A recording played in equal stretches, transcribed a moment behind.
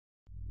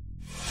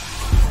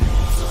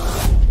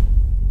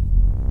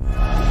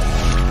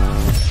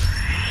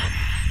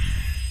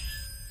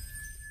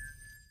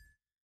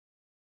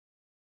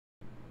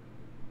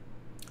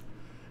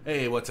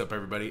Hey, what's up,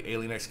 everybody?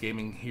 AlienX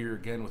Gaming here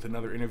again with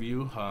another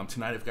interview.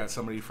 Tonight I've got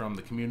somebody from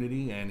the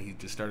community, and he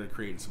just started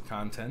creating some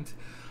content.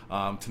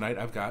 Tonight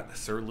I've got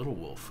Sir Little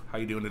Wolf. How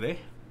you doing today?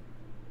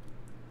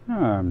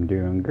 I'm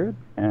doing good.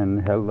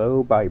 And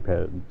hello,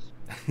 bipeds.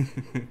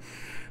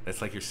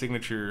 That's like your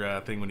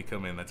signature thing when you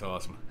come in. That's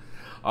awesome.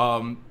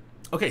 Um,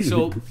 okay,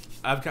 so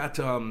I've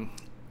got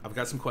I've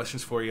got some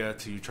questions for you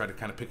to try to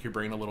kind of pick your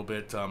brain a little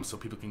bit, so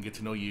people can get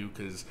to know you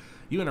because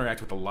you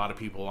interact with a lot of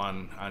people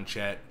on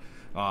chat.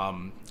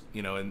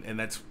 And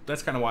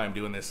that's kind of why I'm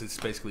doing this. It's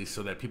basically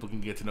so that people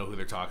can get to know who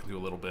they're talking to a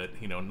little bit.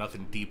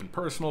 Nothing deep and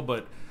personal,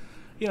 but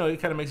it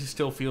kind of makes you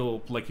still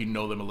feel like you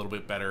know them a little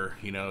bit better.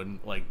 And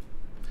like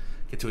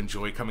get to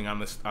enjoy coming on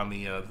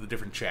the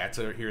different chats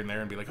that are here and there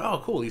and be like,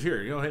 oh, cool, he's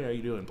here. Hey, how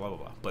you doing? Blah blah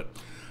blah. But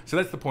so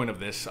that's the point of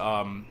this.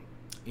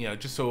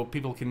 Just so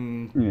people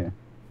can Yeah.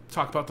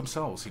 talk about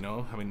themselves.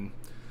 I mean,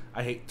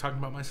 I hate talking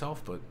about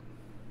myself, but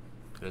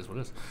it is what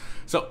it is.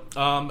 So,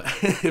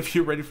 if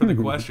you're ready for the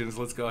questions,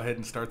 let's go ahead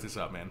and start this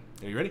up, man.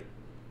 Are you ready?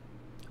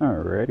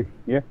 Alrighty.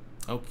 Yeah.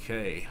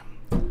 Okay.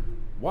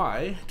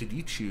 Why did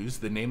you choose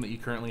the name that you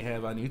currently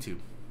have on YouTube?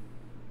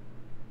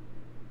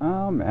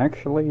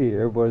 Actually,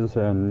 it was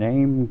a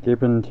name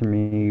given to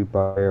me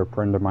by a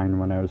friend of mine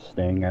when I was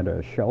staying at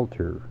a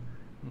shelter.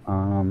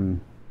 Um,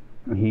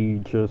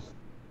 he just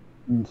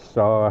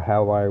saw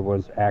how I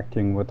was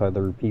acting with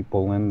other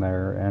people in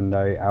there, and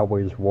I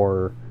always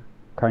wore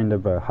kind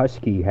of a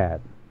husky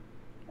hat.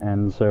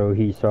 And so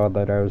he saw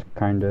that I was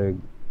kind of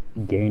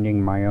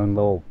gaining my own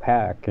little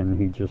pack, and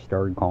he just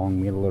started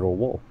calling me Little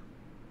Wolf.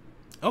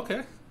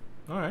 Okay.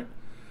 All right.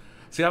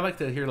 See, I like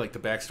to hear like the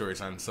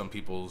backstories on some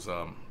people's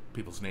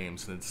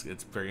names.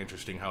 It's very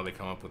interesting how they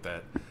come up with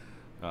that.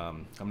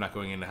 I'm not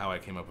going into how I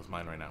came up with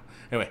mine right now.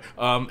 Anyway,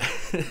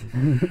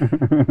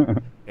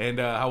 and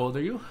how old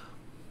are you?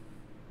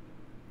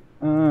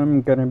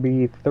 I'm gonna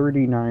be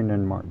 39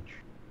 in March.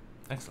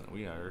 Excellent.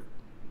 We are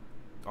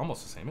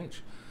almost the same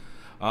age.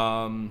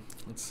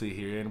 Let's see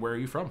here. And where are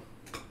you from?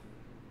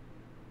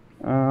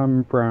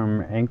 I'm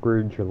from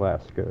Anchorage,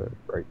 Alaska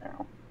right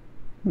now.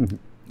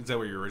 Is that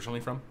where you're originally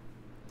from?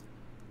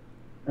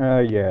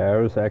 Yeah, I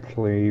was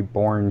actually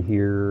born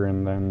here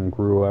and then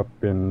grew up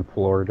in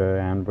Florida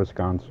and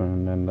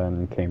Wisconsin and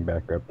then came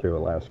back up to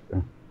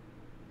Alaska.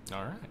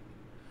 All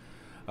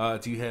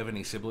right. Do you have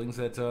any siblings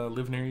that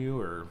live near you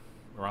or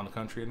around the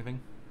country or anything?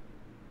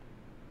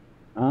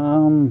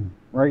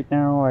 Right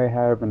now I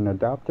have an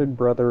adopted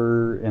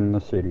brother in the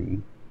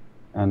city,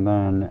 and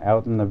then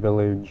out in the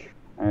village,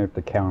 I have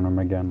to count them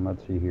again.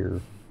 Let's see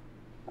here.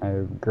 I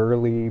have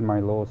Gurley,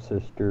 my little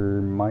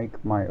sister,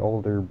 Mike, my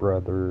older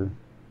brother,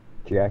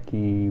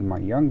 Jackie, my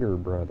younger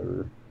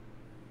brother,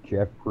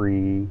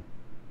 Jeffrey,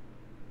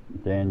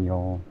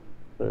 Daniel.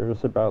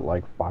 There's about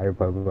like five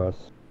of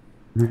us.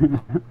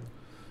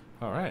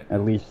 All right.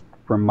 At least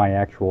from my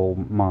actual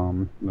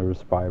mom,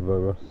 there's five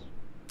of us.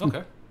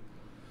 Okay.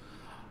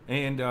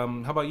 And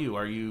how about you?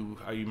 Are you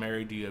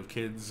married? Do you have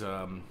kids?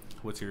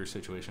 What's your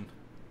situation?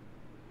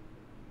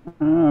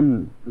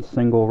 I'm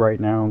single right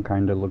now,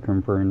 kind of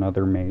looking for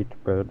another mate,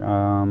 but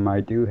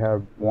I do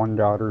have one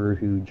daughter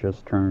who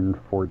just turned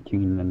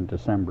 14 in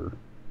December,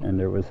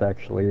 and it was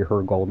actually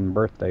her golden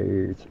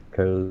birthday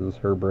because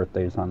her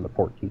birthday's on the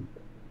 14th.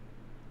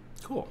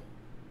 Cool.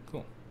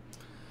 Cool.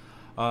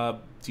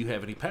 Do you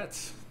have any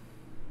pets?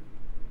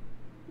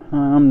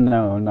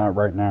 No, not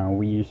right now.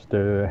 We used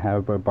to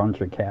have a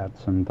bunch of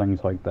cats and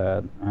things like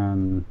that,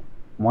 and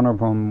one of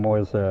them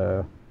was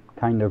a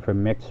kind of a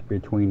mix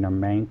between a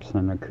Manx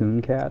and a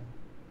coon cat.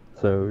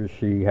 So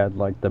she had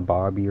like the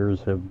bob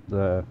ears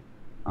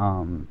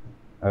um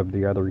of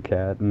the other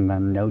cat, and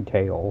then no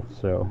tail.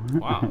 So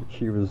Wow.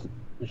 she was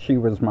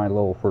my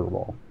little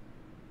furball.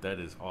 That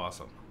is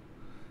awesome.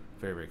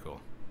 Very, very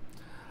cool.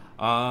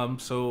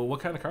 So what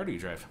kind of car do you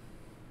drive?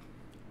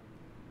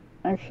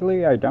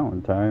 Actually, I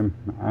don't.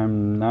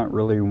 I'm not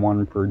really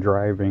one for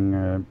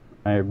driving.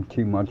 I have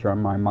too much on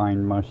my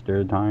mind most of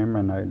the time,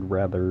 and I'd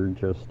rather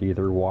just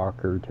either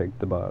walk or take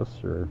the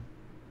bus or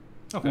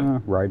Okay.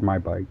 ride my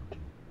bike.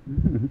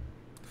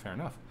 Fair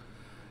enough.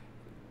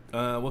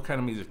 What kind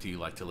of music do you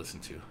like to listen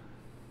to?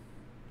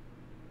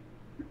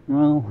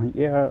 Well,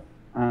 yeah,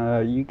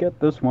 you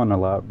get this one a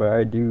lot, but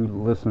I do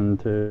listen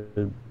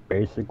to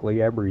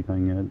basically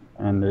everything,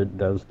 and it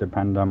does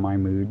depend on my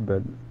mood,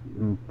 but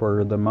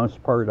for the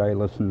most part, I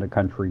listen to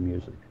country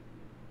music.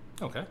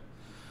 Okay.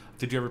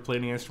 Did you ever play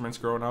any instruments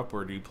growing up,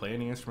 or do you play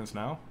any instruments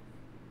now?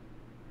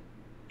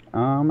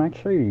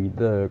 Actually,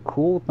 the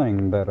cool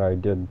thing that I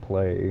did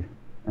play,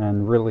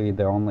 and really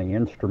the only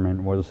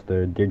instrument, was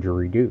the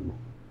didgeridoo.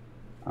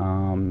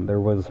 There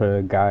was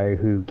a guy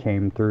who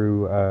came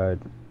through a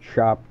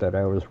shop that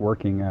I was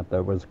working at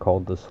that was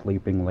called the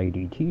Sleeping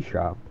Lady Tea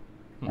Shop,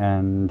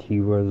 and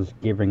he was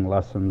giving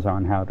lessons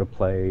on how to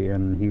play,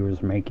 and he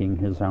was making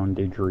his own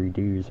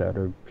didgeridoos out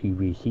of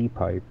PVC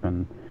pipe,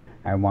 and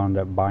I wound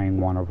up buying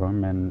one of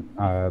them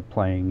and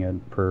playing it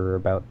for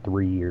about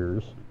 3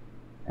 years.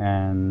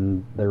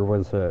 And there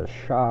was a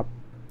shop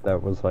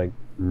that was like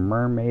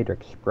Mermaid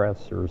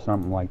Express or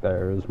something like that.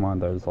 It was one of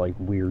those like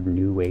weird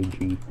new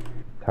agey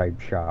type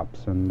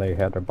shops, and they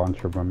had a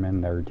bunch of them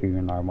in there too,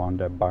 and I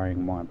wound up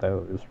buying one of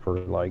those for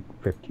like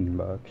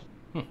 $15.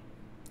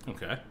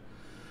 Okay.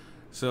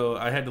 So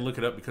I had to look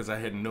it up because I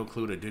had no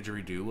clue what a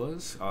didgeridoo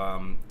was.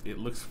 It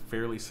looks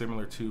fairly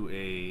similar to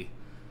a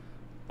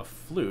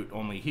flute,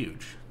 only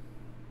huge.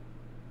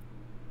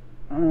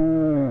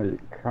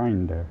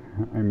 Kinda.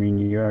 I mean,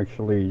 you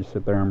actually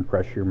sit there and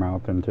press your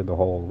mouth into the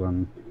hole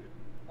and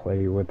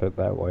play with it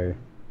that way.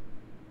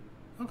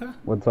 Okay.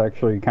 What's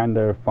actually kind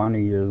of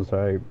funny is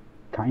I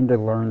kind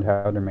of learned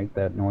how to make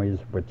that noise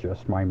with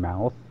just my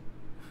mouth,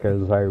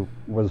 because I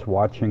was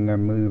watching a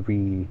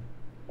movie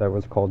that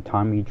was called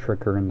Tommy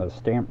Tricker and the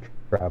Stamp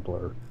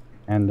Traveler,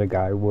 and the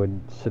guy would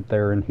sit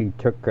there and he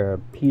took a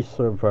piece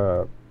of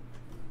a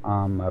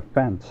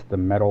fence, the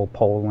metal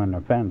pole in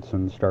a fence,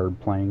 and started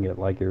playing it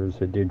like it was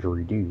a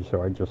didgeridoo.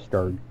 So I just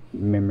started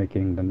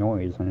mimicking the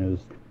noise, and it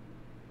was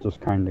just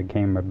kind of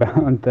came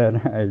about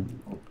that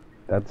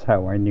that's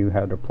how I knew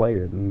how to play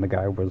it. And the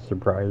guy was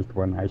surprised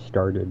when I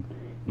started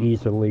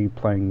easily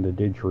playing the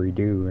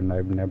didgeridoo, and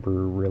I've never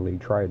really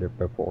tried it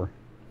before.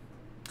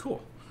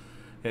 Cool.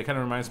 Yeah, it kind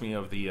of reminds me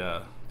of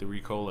the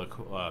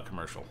Ricola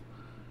commercial.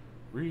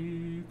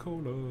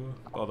 Ricola.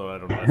 Although I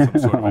don't know, that's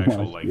some sort of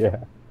actual like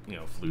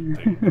flute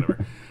thing,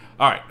 whatever.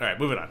 All right,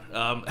 moving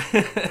on.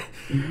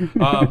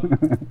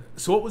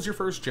 So what was your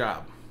first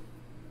job?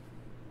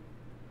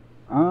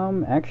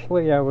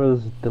 Actually, I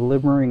was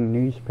delivering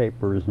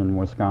newspapers in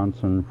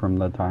Wisconsin from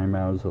the time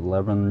I was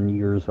 11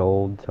 years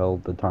old till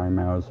the time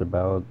I was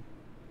about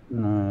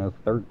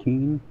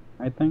 13,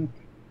 I think.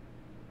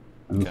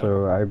 And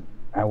so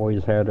I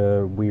always had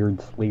a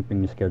weird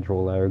sleeping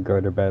schedule. I would go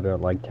to bed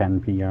at like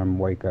 10 p.m.,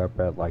 wake up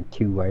at like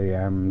 2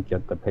 a.m.,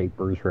 get the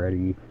papers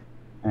ready.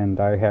 And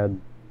I had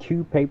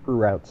 2 paper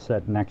routes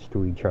set next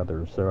to each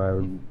other, so I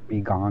would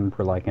be gone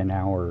for like an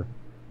hour.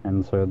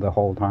 And so the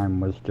whole time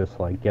was just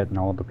like getting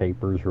all the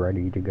papers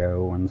ready to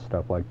go and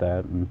stuff like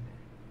that. And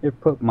it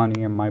put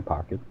money in my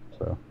pocket,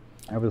 so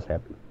I was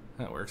happy.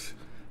 That works.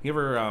 You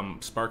ever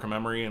spark a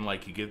memory and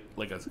like you get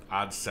like an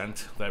odd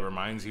scent that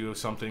reminds you of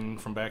something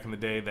from back in the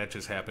day? That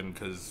just happened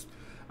because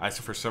I,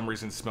 for some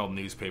reason, smelled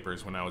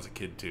newspapers when I was a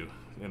kid too.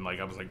 And like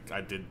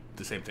I did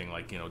the same thing,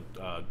 like,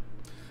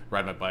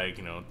 ride my bike,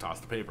 toss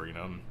the paper,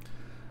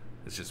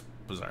 It's just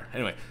bizarre.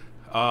 Anyway,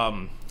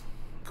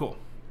 cool.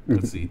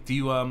 Let's see. Do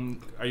you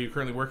are you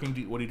currently working?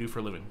 What do you do for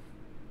a living?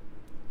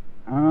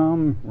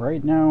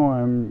 Right now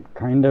I'm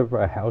kind of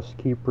a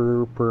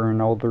housekeeper for an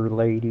older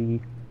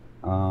lady.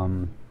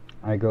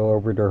 I go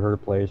over to her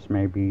place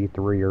maybe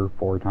 3 or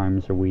 4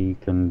 times a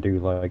week and do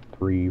like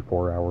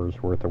 3-4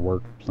 hours worth of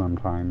work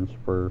sometimes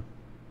for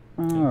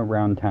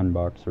around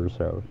 $10 or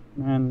so.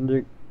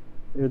 And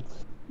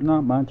it's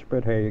not much,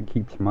 but hey, it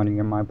keeps money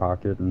in my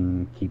pocket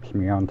and keeps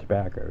me on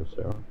tobacco,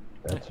 so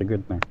that's a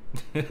good thing.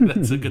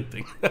 That's a good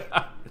thing.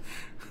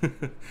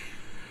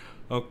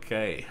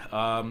 Okay.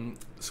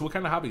 So what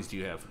kind of hobbies do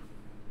you have?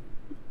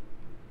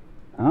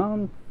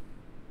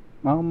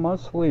 Well,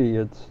 mostly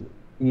it's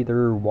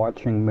either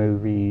watching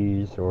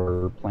movies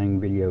or playing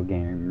video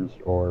games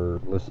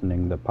or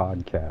listening to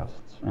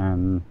podcasts.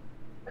 And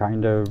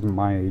kind of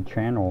my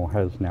channel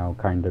has now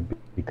kind of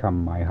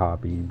become my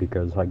hobby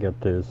because I get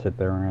to sit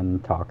there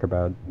and talk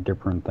about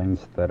different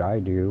things that I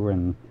do,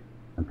 and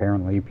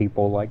apparently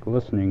people like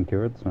listening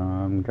to it, so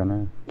I'm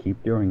gonna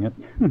keep doing it.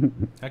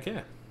 Heck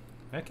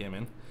yeah,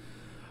 man.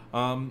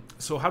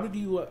 So how did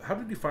you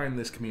find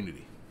this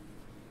community?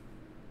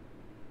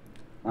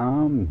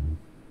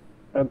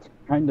 That's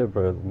kind of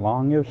a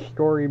longish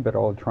story, but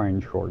I'll try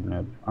and shorten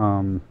it.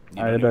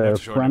 I had a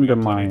friend of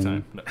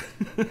mine.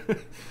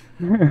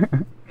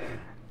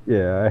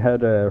 Yeah, I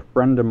had a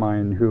friend of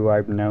mine who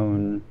I've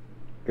known,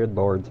 good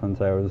lord, since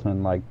I was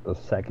in like the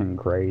 2nd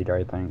grade,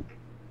 I think.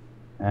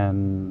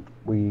 And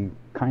we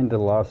kind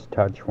of lost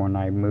touch when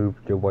I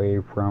moved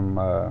away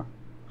from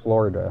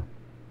Florida,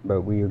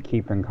 but we would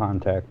keep in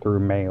contact through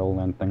mail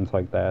and things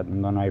like that.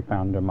 And then I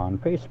found him on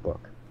Facebook.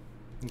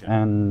 Okay.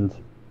 And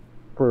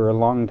for a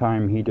long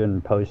time he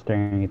didn't post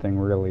anything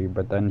really,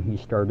 but then he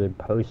started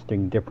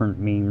posting different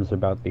memes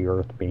about the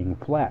Earth being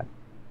flat.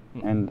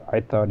 And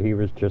I thought he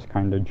was just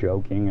kind of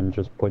joking and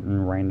just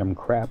putting random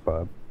crap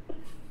up.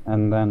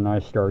 And then I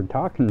started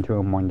talking to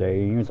him one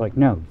day, and he was like,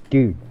 "No,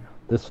 dude,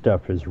 this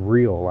stuff is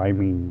real. I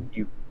mean,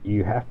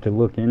 you have to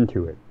look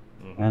into it."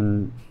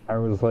 And I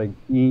was like,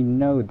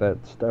 that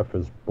stuff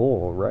is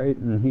bull, right?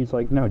 And he's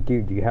like, "No,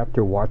 dude, you have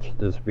to watch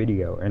this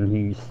video." And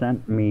he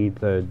sent me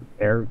the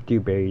Eric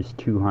Dubé's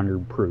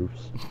 200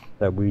 proofs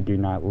that we do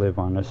not live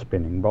on a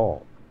spinning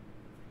ball.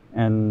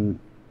 And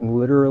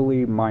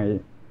literally my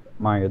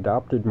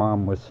adopted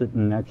mom was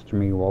sitting next to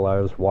me while I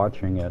was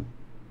watching it.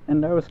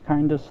 And I was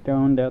kind of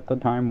stoned at the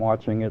time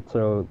watching it,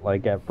 so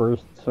like at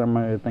first some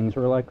of the things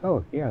were like,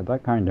 "Oh yeah,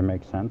 that kind of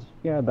makes sense.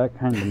 Yeah, that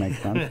kind of makes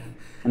sense."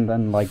 And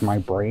then like my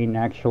brain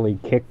actually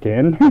kicked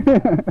in.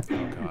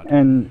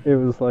 And it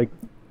was like,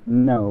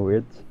 no,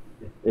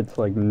 it's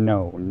like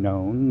no,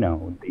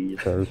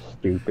 these are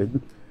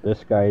stupid.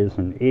 this guy is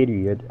an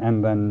idiot.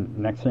 And then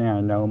next thing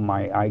I know,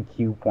 my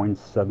IQ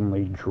points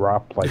suddenly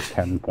dropped like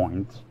 10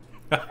 points.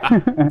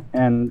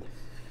 and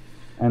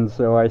and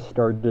so I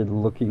started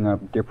looking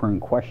up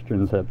different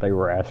questions that they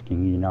were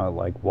asking, you know,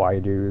 like why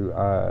do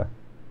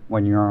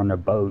when you're on a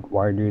boat,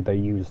 why do they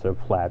use a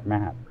flat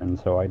map? And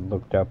so I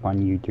looked up on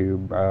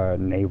YouTube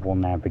naval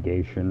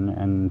navigation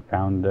and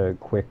found a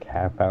quick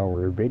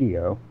half-hour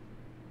video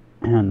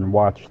and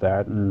watched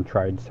that and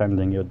tried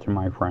sending it to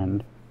my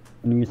friend.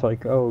 And he's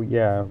like, oh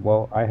yeah,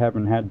 well, I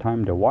haven't had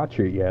time to watch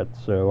it yet,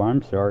 so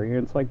I'm sorry.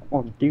 And it's like,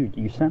 well, dude,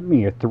 you sent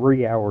me a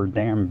 3-hour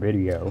damn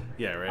video.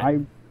 Yeah, right. I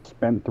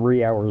spent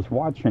 3 hours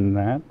watching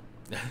that,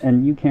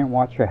 and you can't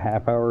watch a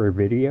half-hour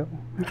video?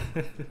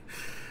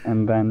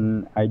 And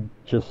then I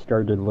just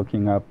started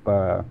looking up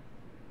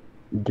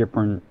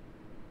different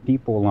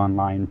people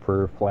online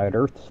for flat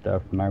earth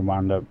stuff, and I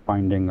wound up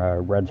finding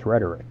Red's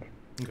Rhetoric.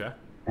 Okay.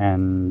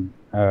 And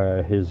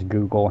his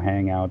Google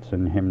Hangouts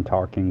and him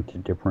talking to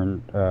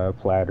different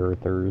flat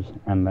earthers,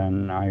 and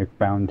then I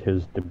found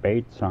his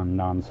debates on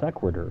Non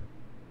Sequitur.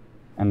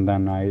 And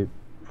then I,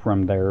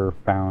 from there,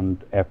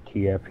 found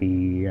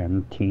FTFE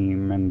and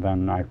Team, and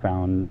then I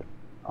found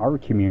our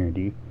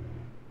community,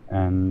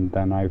 and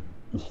then I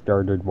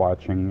started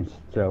watching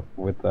stuff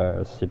with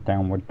Sit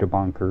Down with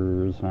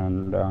Debunkers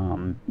and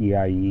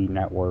EIE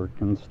Network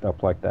and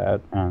stuff like that,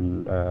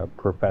 and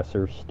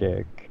Professor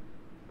Stick,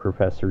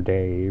 Professor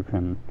Dave,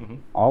 and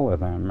all of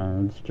them.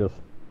 And it's just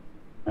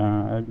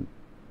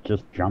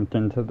just jumped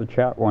into the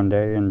chat one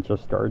day and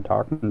just started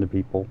talking to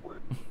people,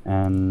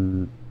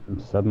 and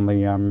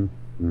suddenly I'm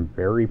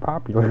very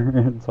popular.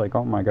 It's like,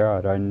 oh my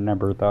god, I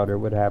never thought it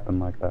would happen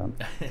like that.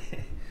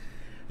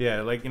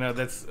 Yeah, like, you know,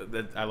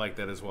 that I like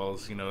that as well.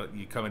 As, you know,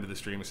 you come into the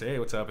stream and say, hey,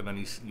 what's up, and then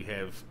you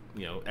have,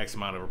 you know, X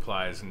amount of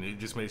replies, and it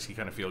just makes you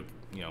kind of feel,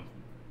 you know,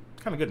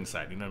 kind of good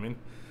inside. You know what I mean?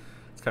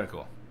 It's kind of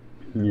cool.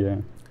 Yeah.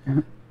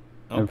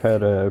 I've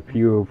had a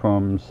few of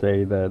them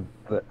say that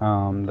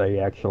they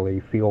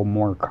actually feel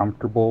more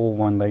comfortable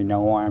when they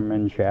know I'm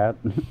in chat.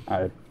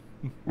 And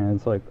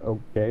it's like,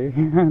 okay,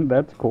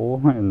 that's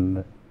cool.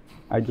 And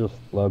I just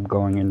love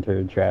going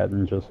into chat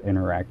and just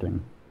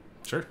interacting.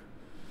 Sure.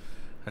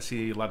 I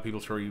see a lot of people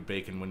throw you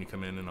bacon when you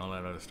come in and all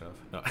that other stuff.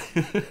 No.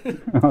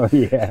 Oh,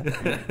 yeah.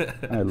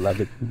 I love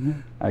it.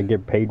 I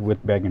get paid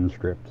with begging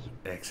strips.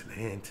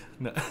 Excellent.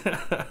 No.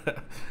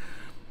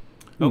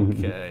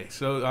 Okay,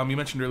 so you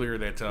mentioned earlier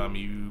that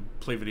you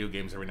play video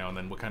games every now and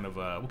then. What kind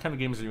of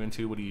games are you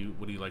into? What do you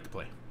like to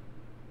play?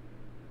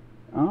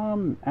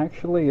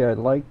 Actually, I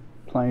like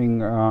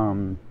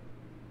playing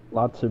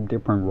lots of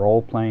different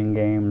role-playing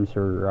games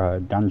or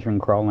dungeon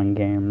crawling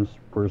games.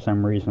 For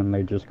some reason,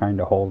 they just kind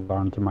of hold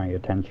on to my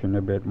attention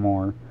a bit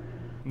more.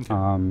 Okay.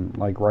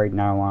 Like right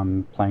now,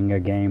 I'm playing a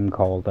game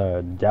called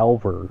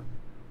Delver,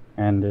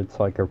 and it's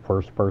like a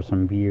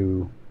first-person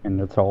view, and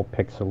it's all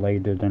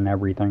pixelated and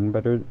everything.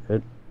 But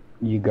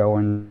you go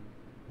in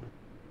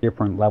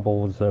different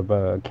levels of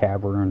a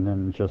cavern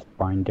and just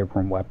find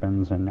different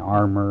weapons and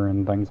armor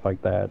and things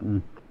like that,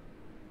 and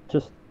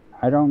just,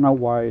 I don't know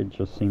why, it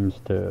just seems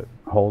to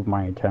hold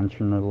my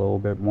attention a little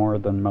bit more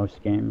than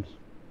most games.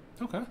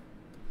 Okay.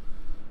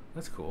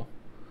 That's cool.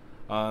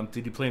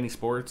 Did you play any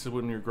sports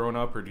when you were growing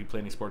up, or do you play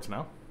any sports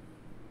now?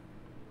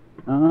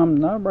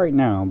 Not right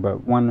now,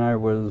 but when I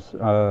was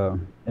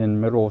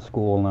in middle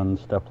school and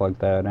stuff like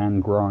that,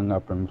 and growing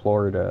up in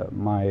Florida,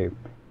 my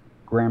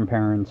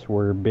grandparents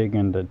were big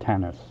into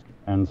tennis,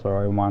 and so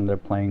I wound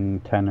up playing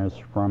tennis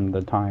from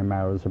the time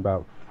I was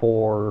about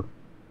 4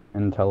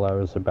 until I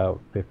was about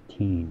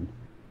 15.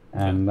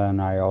 And then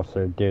I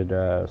also did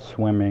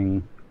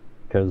swimming,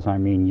 because, I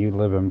mean, you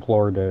live in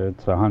Florida,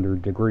 it's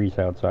 100 degrees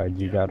outside,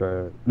 you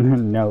gotta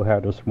know how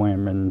to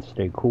swim and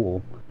stay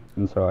cool.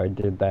 And so I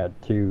did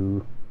that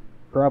too,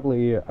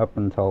 probably up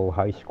until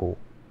high school.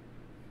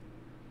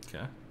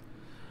 Okay.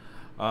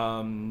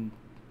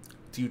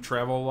 Do you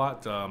travel a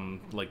lot,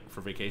 like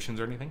for vacations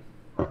or anything?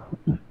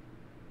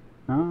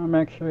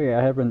 Actually,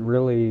 I haven't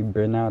really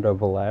been out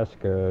of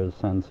Alaska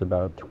since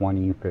about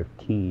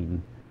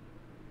 2015.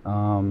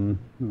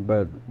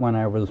 But when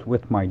I was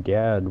with my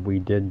dad, we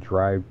did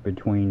drive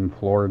between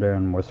Florida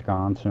and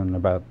Wisconsin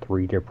about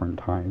 3 different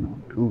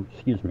times. Ooh,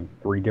 excuse me,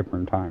 3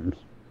 different times.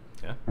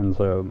 Yeah. And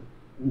so,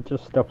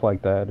 just stuff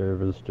like that, it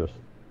was just,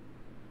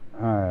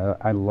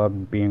 I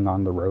loved being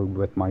on the road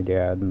with my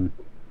dad, and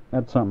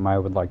that's something I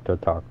would like to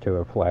talk to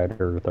a flat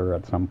earther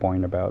at some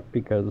point about,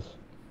 because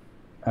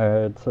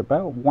it's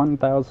about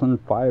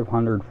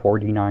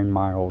 1,549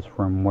 miles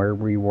from where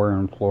we were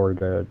in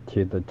Florida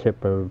to the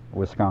tip of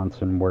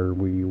Wisconsin where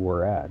we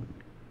were at.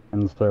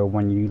 And so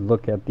when you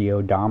look at the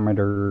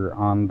odometer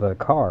on the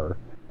car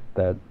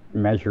that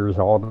measures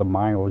all the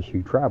miles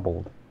you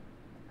traveled,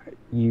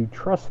 you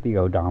trust the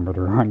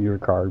odometer on your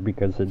car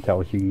because it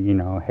tells you, you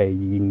know, hey,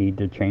 you need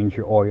to change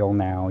your oil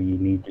now, you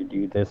need to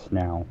do this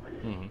now.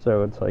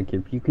 So it's like,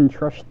 if you can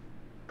trust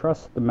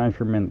the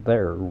measurement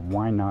there,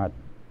 why not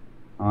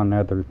on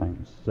other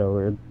things?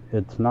 So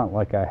it's not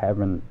like I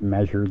haven't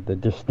measured the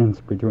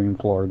distance between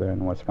Florida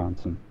and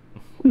Wisconsin.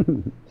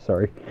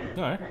 Sorry.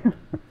 All right.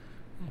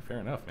 fair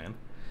enough, man.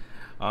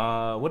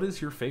 What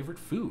is your favorite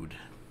food?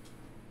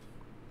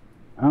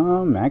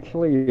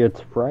 Actually,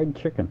 it's fried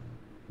chicken.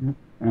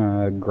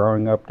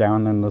 Growing up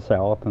down in the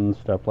South and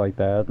stuff like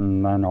that,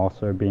 and then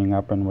also being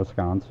up in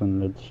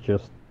Wisconsin, it's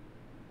just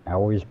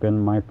always been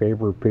my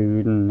favorite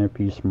food, and if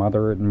you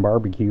smother it in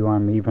barbecue,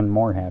 I'm even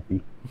more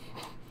happy.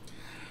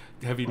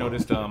 Have you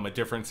noticed a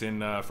difference in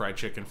fried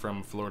chicken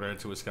from Florida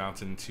to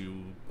Wisconsin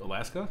to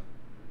Alaska?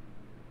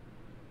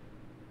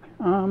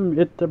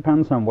 It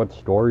depends on what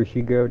stores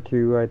you go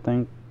to, I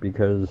think,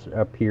 because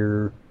up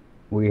here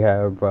we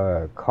have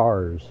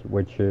Cars,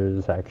 which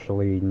is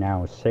actually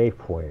now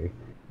Safeway,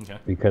 Okay.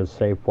 because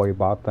Safeway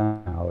bought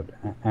them out.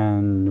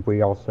 And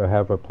we also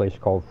have a place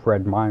called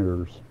Fred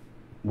Meyer's,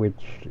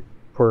 which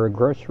for a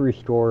grocery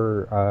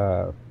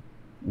store,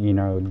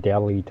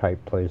 deli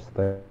type place,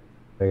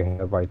 they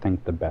have, I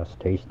think, the best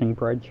tasting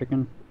fried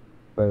chicken.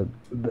 But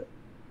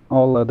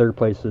all other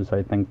places,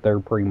 I think they're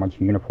pretty much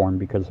uniform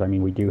because, I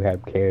mean, we do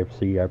have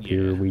KFC up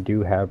here, Yeah. we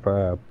do have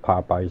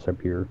Popeyes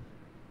up here.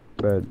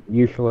 But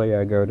usually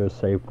I go to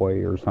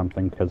Safeway or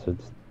something because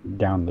it's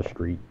down the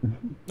street.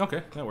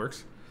 Okay, that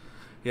works.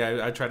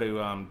 Yeah, I try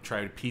to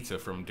try pizza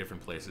from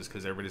different places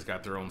because everybody's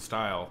got their own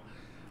style.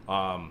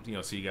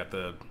 So you got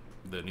the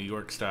New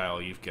York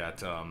style. You've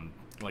got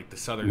like the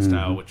Southern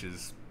style, Hmm. which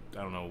is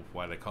I don't know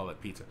why they call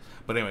it pizza,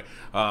 but anyway,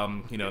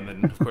 and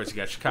then of course you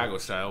got Chicago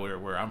style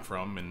where I'm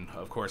from, and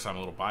of course I'm a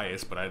little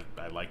biased, but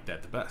I like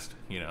that the best,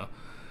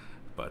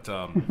 But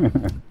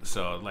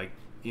so like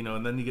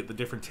and then you get the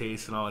different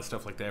tastes and all that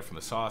stuff like that from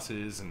the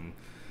sauces, and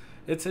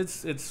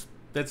that's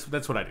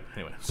what I do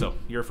anyway. So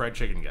you're a fried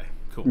chicken guy,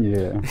 cool.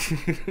 Yeah.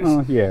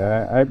 Oh,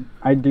 yeah.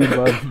 I do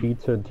love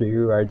pizza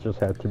too. I just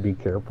have to be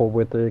careful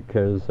with it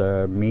because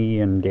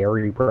me and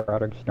dairy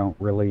products don't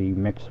really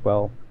mix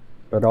well.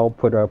 But I'll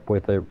put up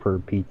with it for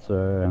pizza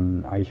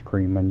and ice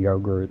cream and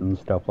yogurt and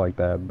stuff like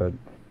that. But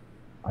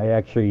I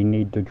actually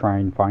need to try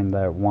and find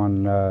that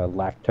one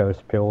lactose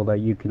pill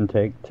that you can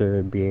take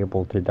to be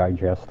able to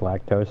digest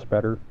lactose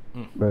better.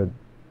 Mm.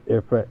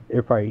 But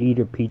if I eat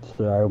a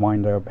pizza, I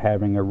wind up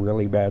having a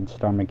really bad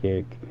stomach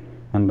ache,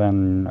 and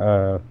then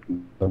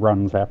the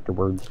runs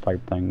afterwards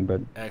type thing.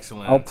 But I'll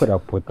Excellent. put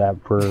up with that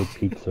for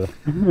pizza.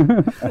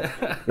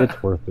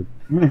 It's worth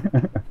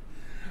it.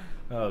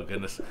 Oh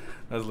goodness,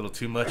 that was a little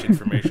too much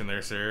information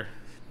there, sir.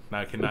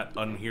 Now I cannot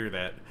unhear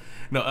that.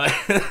 No,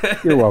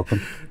 You're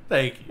welcome.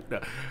 thank you. No.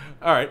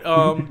 All right.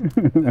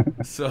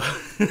 So,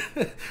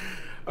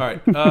 all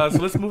right. So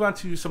let's move on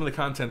to some of the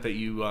content that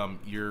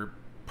you're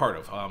part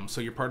of. So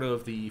you're part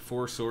of the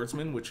Four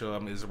Swordsmen, which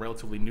is a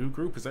relatively new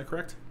group. Is that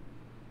correct?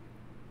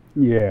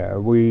 Yeah,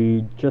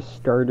 we just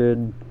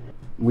started.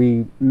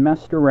 We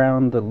messed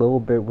around a little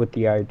bit with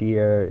the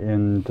idea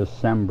in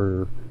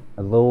December,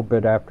 a little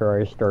bit after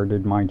I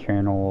started my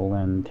channel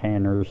and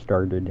Tanner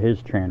started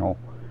his channel.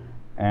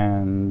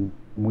 And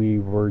we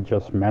were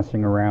just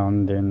messing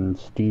around in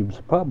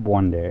Steve's pub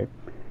one day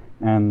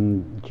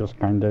and just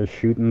kind of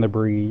shooting the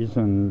breeze.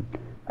 And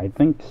I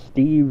think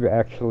Steve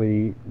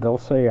actually, they'll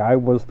say I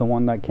was the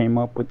one that came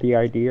up with the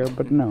idea,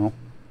 but no.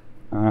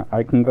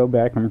 I can go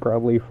back and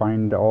probably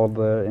find all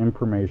the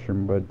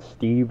information, but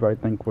Steve, I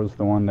think, was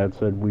the one that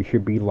said we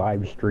should be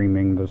live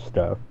streaming the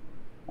stuff.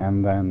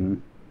 And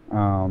then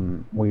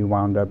we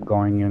wound up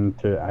going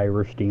into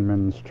Irish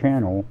Demon's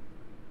channel.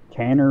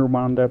 Tanner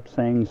wound up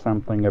saying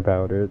something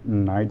about it,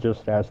 and I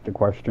just asked the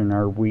question,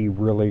 are we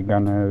really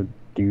gonna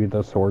do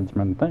the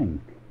swordsman thing?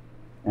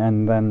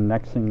 And then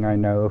next thing I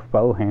know,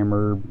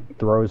 Foehammer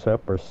throws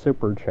up a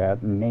super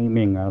chat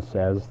naming us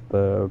as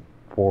the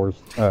four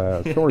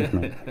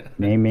swordsmen,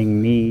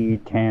 naming me,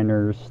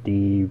 Tanner,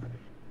 Steve,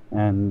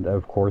 and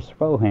of course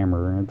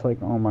Foehammer. And it's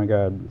like, oh my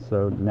god,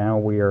 so now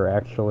we are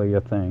actually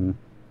a thing.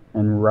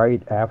 And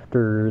right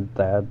after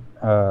that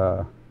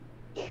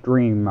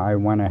stream, I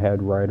went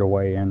ahead right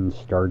away and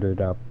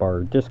started up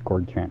our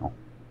Discord channel.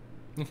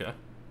 Okay.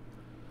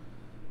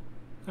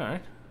 All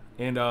right.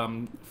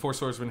 And Four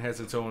Swordsmen has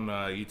its own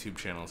YouTube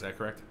channel. Is that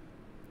correct?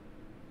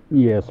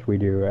 Yes, we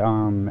do.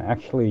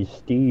 Actually,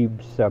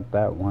 Steve set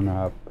that one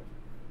up,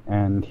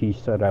 and he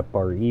set up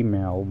our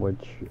email,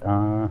 which,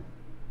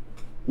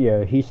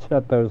 yeah, he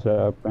set those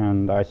up,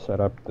 and I set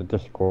up the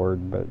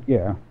Discord, but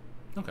yeah.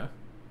 Okay.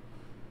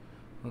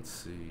 Let's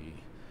see.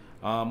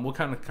 What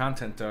kind of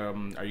content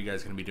are you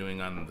guys going to be doing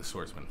on the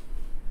Swordsman?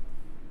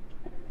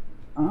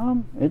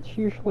 It's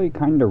usually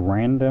kind of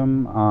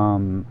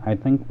random. I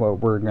think what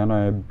we're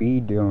gonna be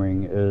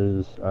doing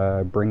is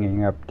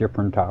bringing up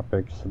different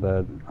topics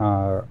that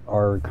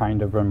are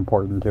kind of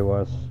important to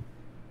us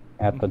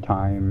at the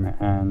time,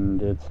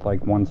 and it's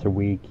like once a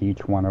week,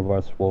 each one of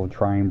us will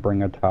try and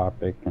bring a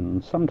topic,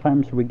 and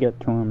sometimes we get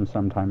to them,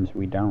 sometimes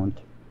we don't,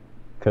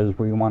 because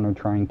we want to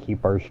try and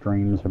keep our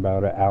streams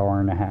about an hour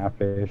and a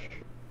half-ish.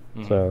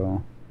 Mhm.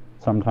 So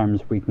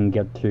sometimes we can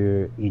get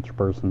to each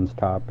person's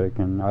topic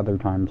and other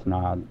times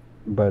not.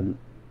 But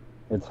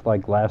it's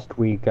like last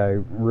week I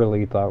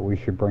really thought we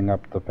should bring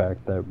up the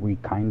fact that we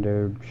kind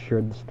of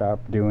should stop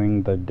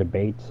doing the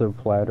debates of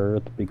Flat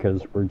Earth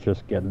because we're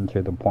just getting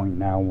to the point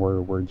now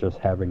where we're just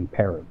having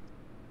parrots.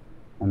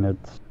 And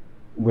it's,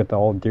 with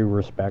all due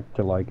respect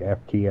to like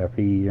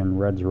FTFE and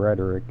Red's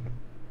Rhetoric,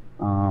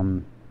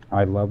 um,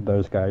 I love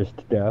those guys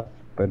to death,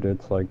 but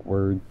it's like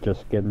we're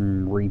just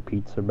getting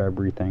repeats of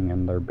everything,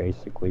 and they're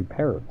basically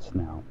parrots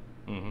now.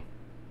 Mm-hmm.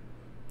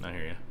 I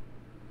hear you.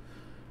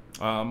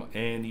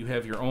 And you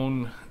have your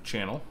own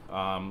channel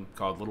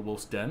called Little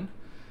Wolf's Den.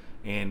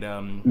 And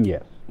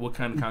Yes. what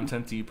kind of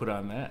content do you put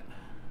on that?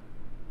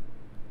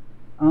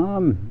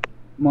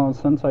 Well,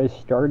 since I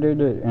started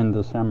it in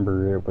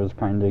December, it was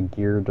kind of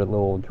geared a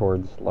little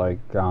towards like,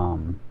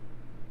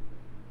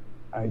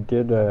 I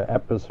did a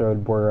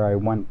episode where I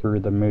went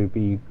through the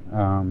movie,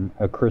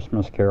 A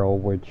Christmas Carol,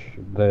 which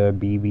the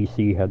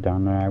BBC had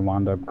done, and I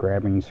wound up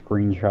grabbing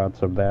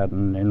screenshots of that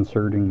and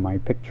inserting my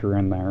picture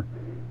in there,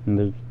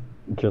 and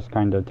just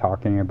kind of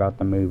talking about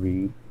the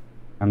movie.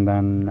 And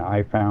then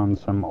I found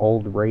some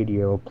old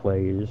radio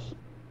plays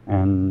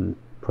and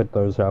put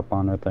those up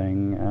on a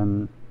thing,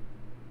 and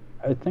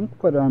I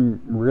think what I'm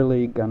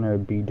really gonna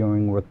be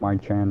doing with my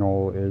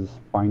channel is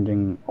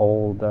finding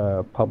old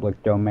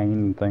public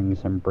domain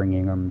things and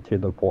bringing them to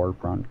the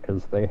forefront,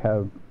 because they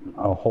have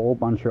a whole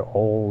bunch of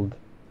old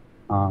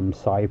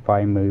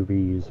sci-fi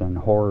movies and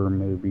horror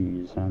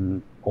movies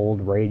and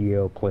old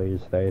radio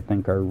plays that I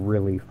think are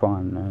really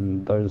fun,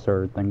 and those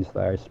are things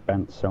that I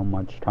spent so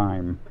much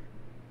time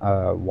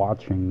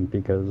watching,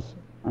 because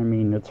I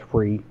mean, it's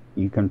free,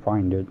 you can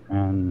find it,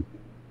 and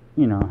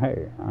you know,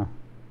 hey,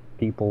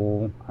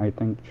 people I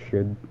think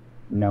should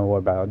know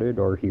about it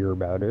or hear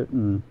about it,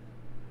 and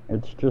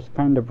it's just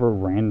kind of a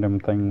random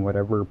thing,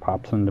 whatever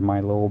pops into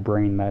my little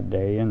brain that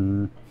day,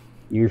 and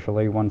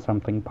usually when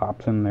something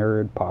pops in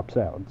there, it pops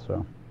out.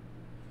 So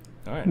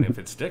All right, and if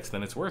it sticks,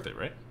 then it's worth it,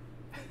 right?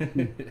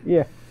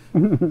 yeah.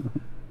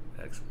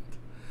 Excellent.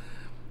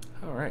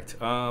 All right,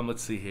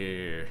 let's see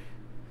here.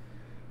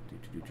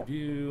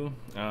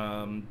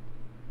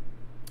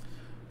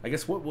 I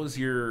guess what was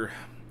your,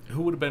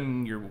 who would have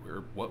been your,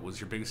 or what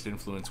was your biggest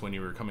influence when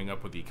you were coming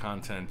up with the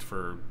content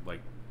for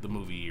like the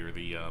movie or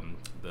the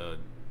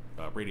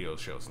radio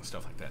shows and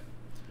stuff like that,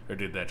 or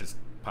did that just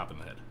pop in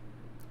the head?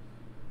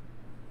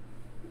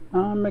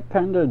 It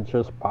kind of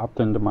just popped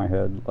into my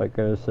head. Like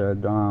I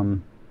said,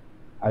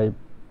 I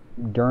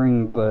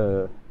during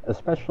the,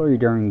 especially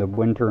during the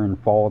winter and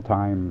fall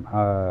time,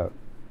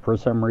 for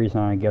some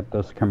reason I get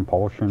this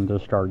compulsion to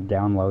start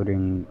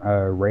downloading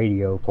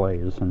radio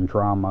plays and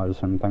dramas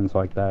and things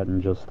like that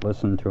and just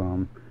listen to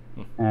them.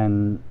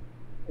 And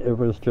it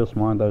was just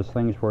one of those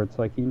things where it's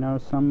like, you know,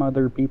 some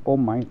other people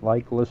might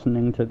like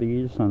listening to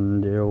these,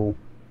 and it'll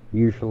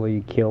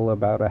usually kill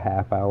about a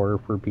half hour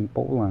for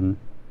people, and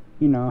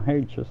you know,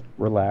 hey, just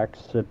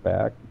relax, sit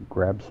back,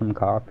 grab some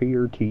coffee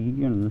or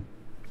tea, and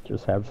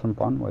just have some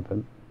fun with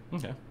it.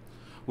 Okay.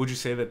 Would you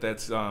say that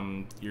that's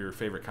your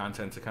favorite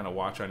content to kind of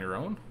watch on your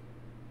own?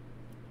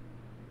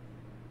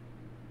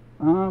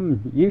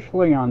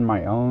 Usually on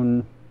my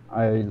own.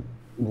 I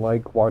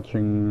like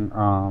watching,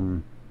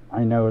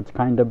 I know it's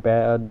kind of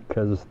bad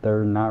because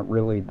they're not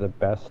really the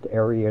best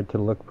area to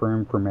look for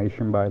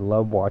information, but I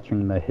love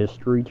watching the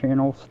History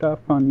Channel stuff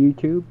on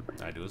YouTube.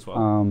 I do as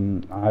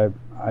well.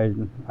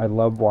 I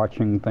love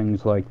watching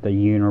things like the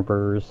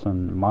Universe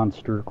and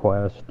Monster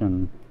Quest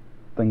and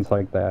things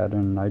like that,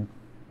 and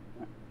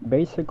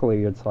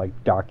basically it's like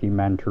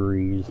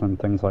documentaries and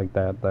things like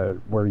that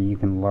where you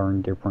can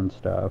learn different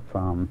stuff,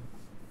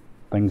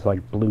 things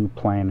like Blue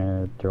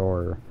Planet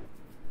or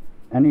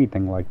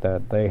anything like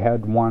that. They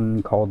had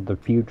one called The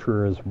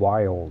Future is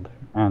Wild,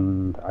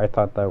 and I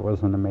thought that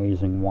was an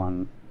amazing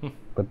one.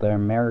 But the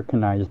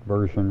Americanized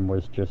version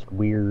was just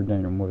weird,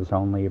 and it was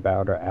only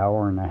about an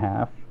hour and a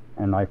half.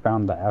 And I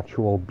found the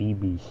actual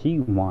BBC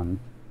one,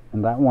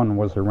 and that one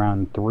was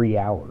around 3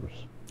 hours.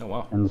 Oh,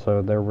 wow. And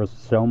so there was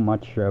so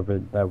much of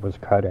it that was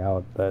cut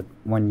out that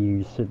when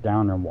you sit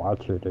down and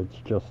watch it, it's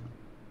just,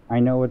 I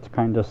know it's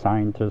kind of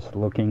scientists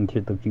looking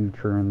to the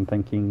future and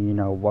thinking, you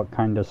know, what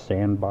kind of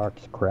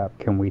sandbox crap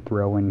can we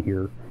throw in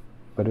here?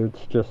 But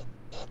it's just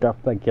stuff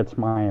that gets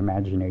my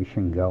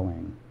imagination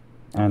going.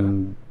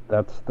 And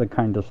that's the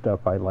kind of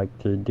stuff I like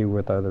to do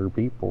with other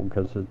people,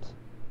 because it's,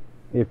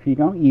 if you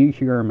don't use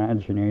your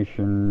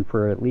imagination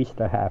for at least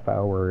a half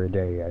hour a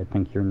day, I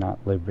think you're not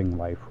living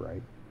life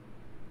right.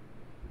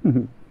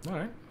 All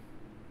right.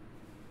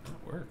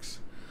 That works.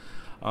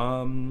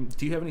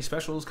 Do you have any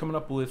specials coming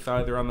up with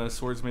either on the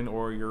Swordsman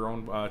or your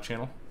own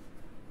channel?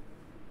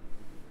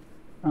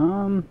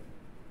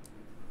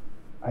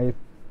 I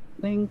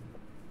think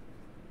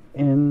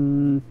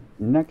in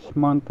next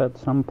month at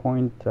some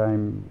point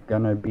I'm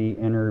gonna be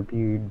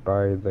interviewed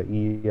by the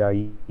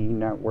EIE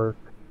network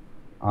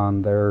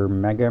on their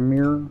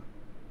Megamere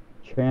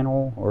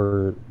channel,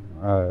 or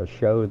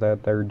show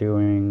that they're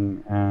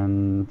doing,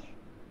 and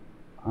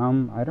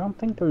I don't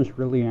think there's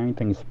really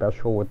anything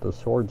special with the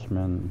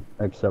Swordsman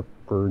except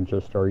for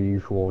just our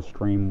usual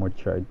stream,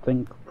 which I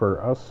think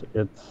for us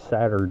it's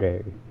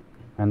Saturday,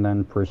 and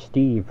then for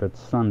Steve it's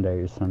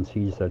Sunday since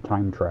he's a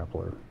time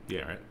traveler.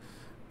 Yeah,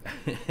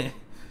 right.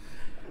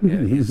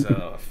 Yeah, he's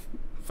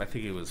I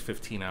think it was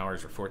 15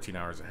 hours or 14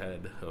 hours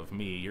ahead of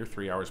me. You're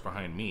 3 hours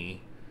behind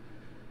me.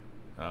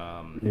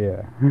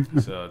 Yeah.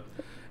 So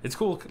it's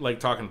cool, like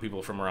talking to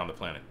people from around the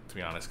planet, to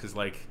be honest, because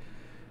like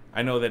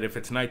I know that if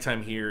it's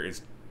nighttime here,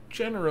 it's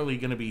generally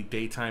going to be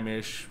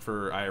daytime-ish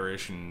for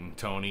Irish and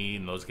Tony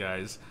and those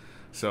guys.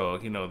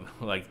 So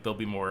like they'll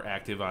be more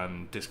active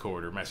on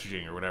Discord or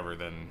messaging or whatever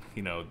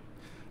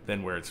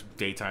than where it's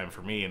daytime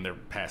for me and they're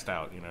passed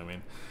out. You know what I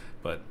mean?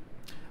 But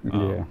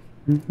Yeah.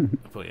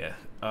 but yeah.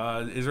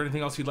 Is there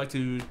anything else you'd like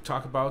to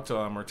talk about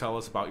or tell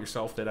us about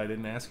yourself that I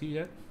didn't ask you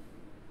yet?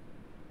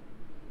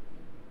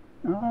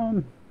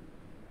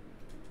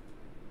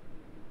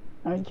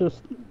 I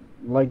just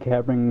like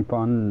having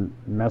fun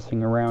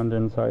messing around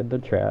inside the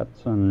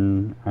chats,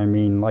 and I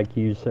mean, like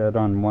you said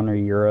on one of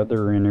your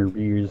other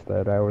interviews,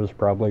 that I was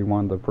probably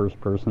one of the first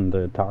person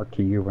to talk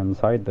to you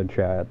inside the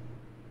chat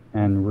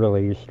and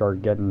really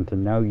start getting to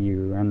know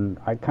you, and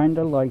I kind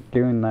of like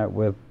doing that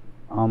with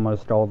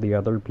almost all the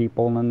other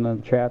people in the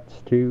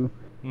chats too,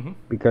 Mm-hmm.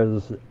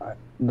 because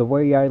the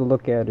way I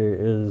look at it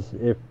is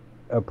if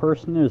a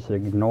person is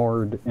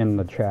ignored in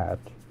the chat,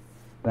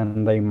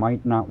 then they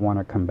might not want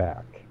to come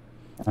back.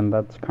 And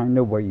that's kind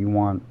of what you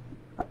want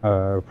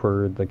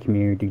for the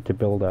community to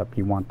build up.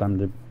 You want them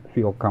to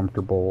feel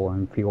comfortable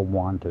and feel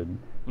wanted.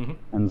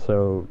 Mm-hmm. And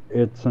so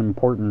it's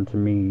important to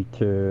me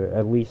to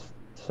at least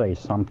say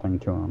something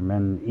to them.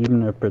 And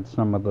even if it's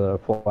some of the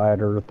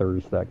flat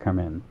earthers that come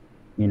in,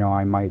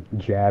 I might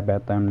jab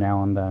at them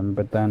now and then,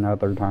 but then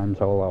other times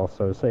I'll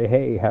also say,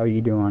 hey, how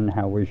you doing?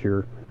 How was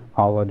your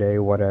holiday?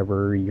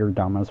 Whatever, you're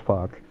dumb as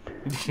fuck.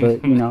 But,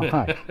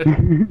 hi.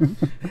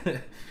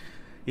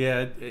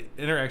 Yeah,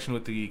 interaction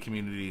with the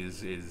community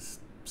is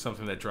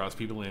something that draws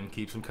people in,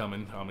 keeps them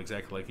coming.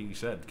 Exactly like you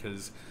said,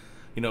 because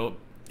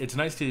it's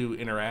nice to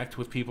interact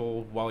with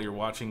people while you're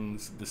watching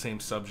the same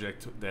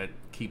subject that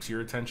keeps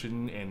your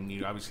attention, and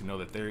you obviously know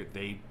that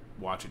they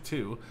watch it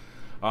too.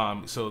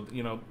 So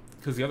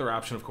because the other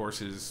option, of course,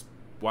 is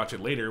watch it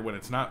later when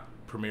it's not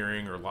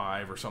premiering or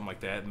live or something like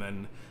that, and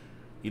then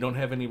you don't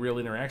have any real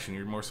interaction.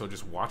 You're more so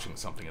just watching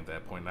something at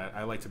that point.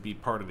 I like to be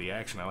part of the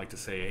action. I like to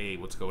say, hey,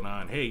 what's going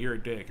on? Hey, you're a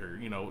dick, or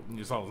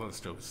just all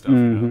this other stuff.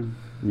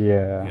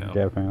 Yeah,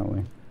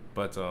 definitely.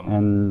 But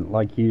and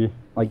like you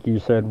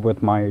said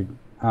with my,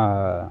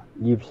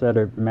 you've said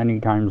it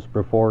many times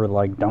before.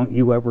 Like, don't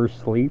you ever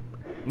sleep?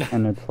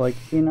 And it's like,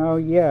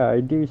 yeah, I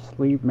do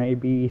sleep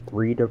maybe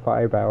 3 to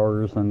 5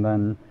 hours, and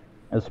then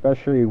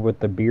especially with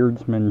the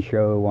Beardsman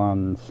show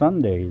on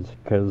Sundays,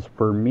 because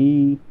for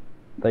me,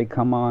 they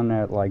come on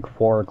at like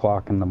 4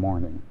 o'clock in the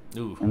morning.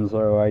 Ooh. And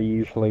so I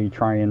usually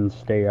try and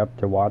stay up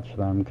to watch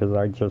them, because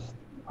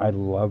I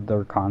love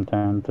their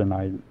content, and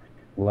I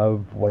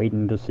love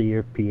waiting to see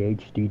if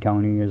PhD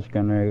Tony is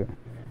gonna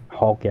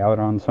Hulk out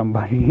on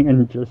somebody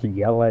and just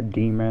yell at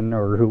Demon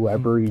or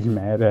whoever he's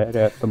mad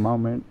at the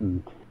moment,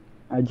 and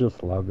I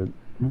just love it.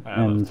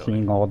 And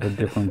seeing all the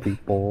different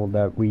people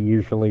that we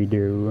usually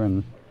do,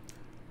 and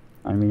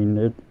I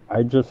mean,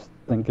 I just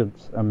think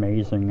it's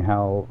amazing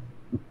how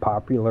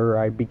popular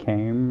I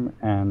became,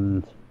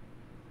 and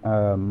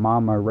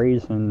Mama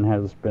Raisin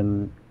has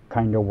been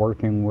kind of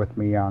working with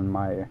me on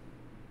my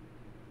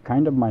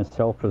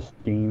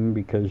self-esteem,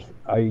 because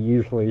I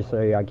usually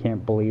say I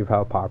can't believe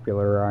how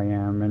popular I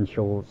am, and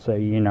she'll say,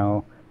 you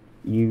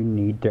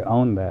need to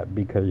own that,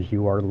 because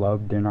you are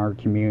loved in our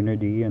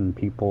community and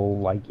people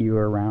like you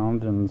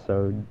around, and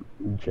so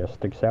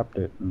just accept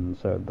it. And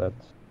so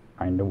that's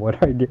kind of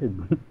what I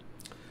did.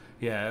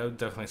 Yeah, I would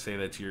definitely say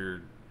that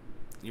you're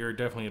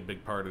definitely a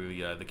big part of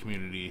the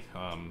community,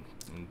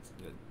 and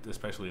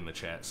especially in the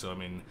chat. So I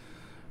mean,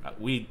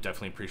 we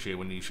definitely appreciate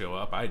when you show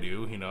up. I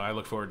do. I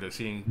look forward to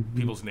seeing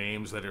people's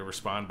names that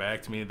respond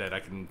back to me that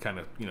I can kind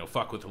of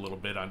fuck with a little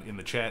bit in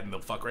the chat, and they'll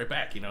fuck right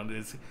back.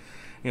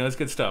 It's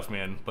good stuff,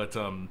 man. But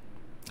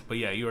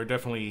yeah, you are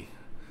definitely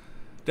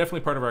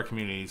part of our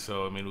community.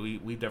 So I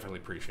mean, we definitely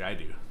appreciate. I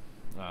do.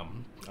 I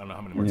don't know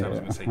how many more times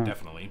I'm gonna say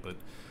definitely, but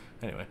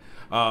anyway.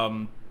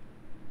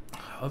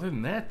 Other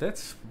than that,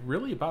 that's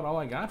really about all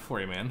I got for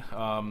you, man.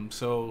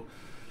 So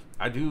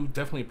I do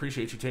definitely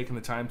appreciate you taking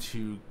the time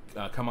to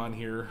come on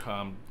here,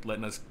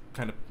 letting us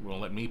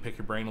let me pick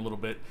your brain a little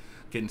bit,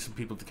 getting some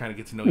people to kind of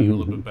get to know you a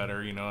little bit better.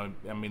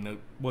 I mean, it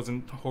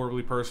wasn't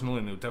horribly personal,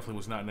 and it definitely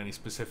was not in any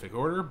specific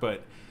order,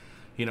 but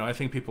I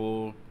think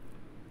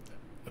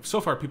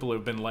so far people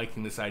have been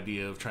liking this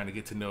idea of trying to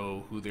get to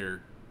know who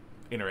they're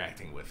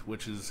interacting with,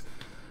 which is,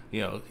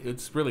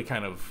 it's really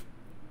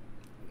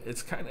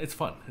it's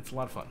fun. It's a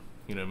lot of fun.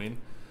 You know what I mean?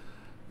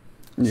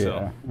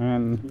 Yeah,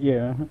 and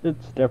yeah,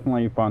 it's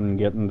definitely fun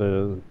getting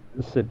to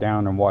sit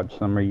down and watch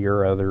some of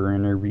your other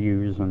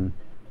interviews and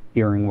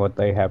hearing what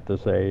they have to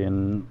say,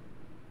 and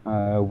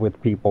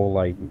with people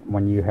like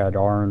when you had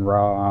Aaron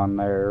Raw on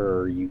there,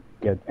 or you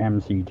get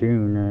MC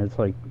June, and it's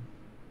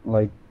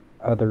like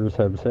others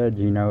have said,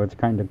 it's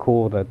kind of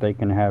cool that they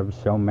can have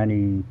so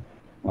many,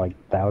 like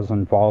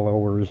 1,000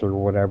 followers or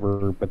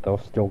whatever, but they'll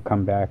still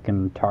come back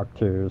and talk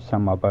to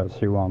some of us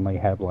who only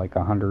have like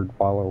 100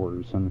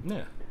 followers, and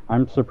yeah.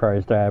 I'm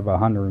surprised I have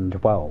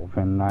 112,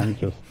 and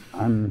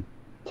I'm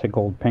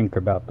tickled pink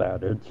about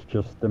that. It's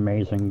just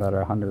amazing that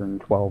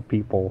 112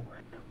 people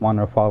want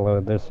to follow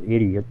this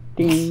idiot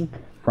ding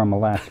from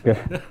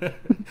Alaska.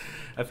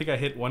 I think I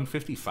hit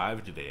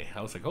 155 today.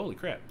 I was like, holy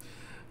crap.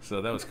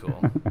 So that was cool.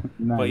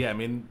 Nice. But yeah, I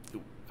mean,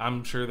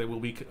 I'm sure that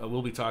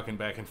we'll be talking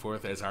back and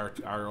forth as our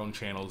own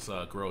channels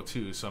grow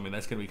too. So I mean,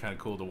 that's gonna be kind of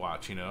cool to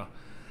watch, you know.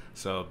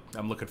 So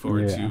I'm looking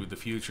forward to the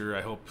future.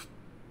 I hope,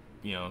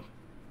 you know,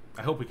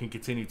 I hope we can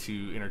continue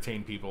to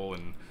entertain people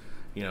and,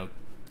 you know,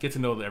 get to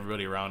know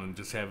everybody around and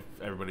just have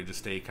everybody just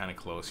stay kind of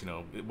close, you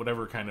know,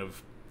 whatever kind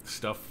of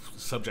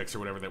subjects or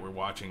whatever that we're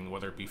watching,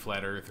 whether it be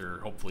flat earth or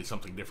hopefully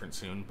something different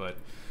soon. But,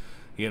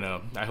 you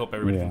know, I hope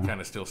everybody can kind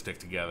of still stick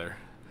together.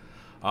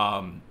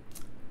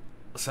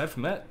 Aside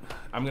from that,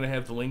 I'm going to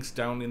have the links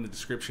down in the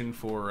description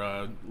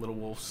for Little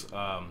Wolf's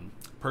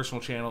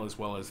personal channel as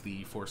well as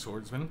the Four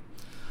Swordsmen.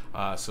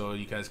 So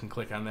you guys can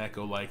click on that,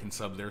 go like and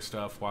sub their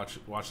stuff, watch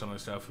some of their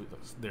stuff.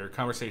 Their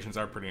conversations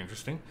are pretty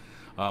interesting.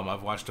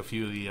 I've watched a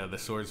few of the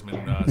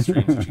Swordsman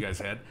streams that you guys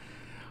had.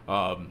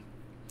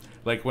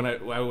 Like when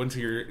I went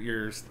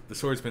to the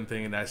Swordsman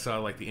thing and I saw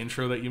like the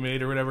intro that you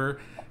made or whatever,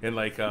 and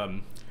like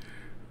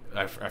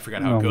I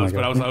forgot how it goes,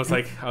 but I was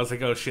like,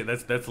 oh shit,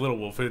 that's Little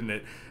Wolf, isn't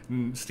it?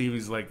 And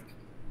Stevie's like,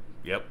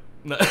 yep.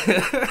 That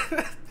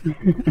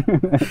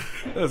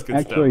was good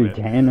Actually, stuff,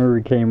 man.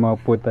 Tanner came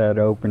up with that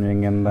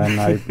opening, and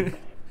then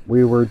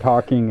we were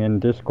talking in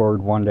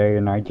Discord one day,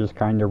 and I just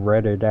kind of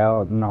read it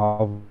out, and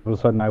all of a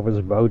sudden I was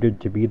voted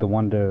to be the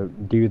one to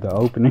do the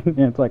opening, and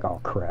it's like,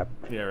 oh crap.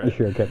 Yeah, right. I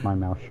should have kept my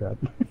mouth shut.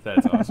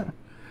 That's awesome.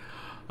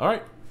 All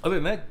right. Other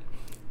than that,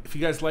 if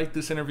you guys like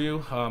this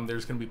interview,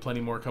 there's going to be plenty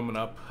more coming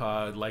up.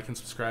 Like and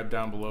subscribe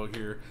down below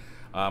here.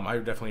 I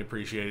would definitely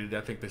appreciate it.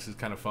 I think this is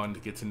kind of fun to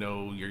get to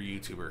know your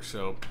YouTuber.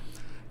 So,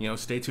 you know,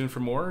 stay tuned for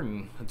more.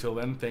 And until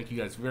then, thank you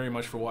guys very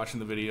much for watching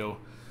the video.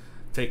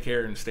 Take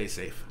care and stay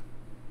safe.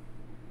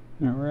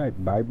 All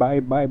right. Bye, bye,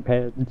 bye,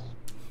 pets.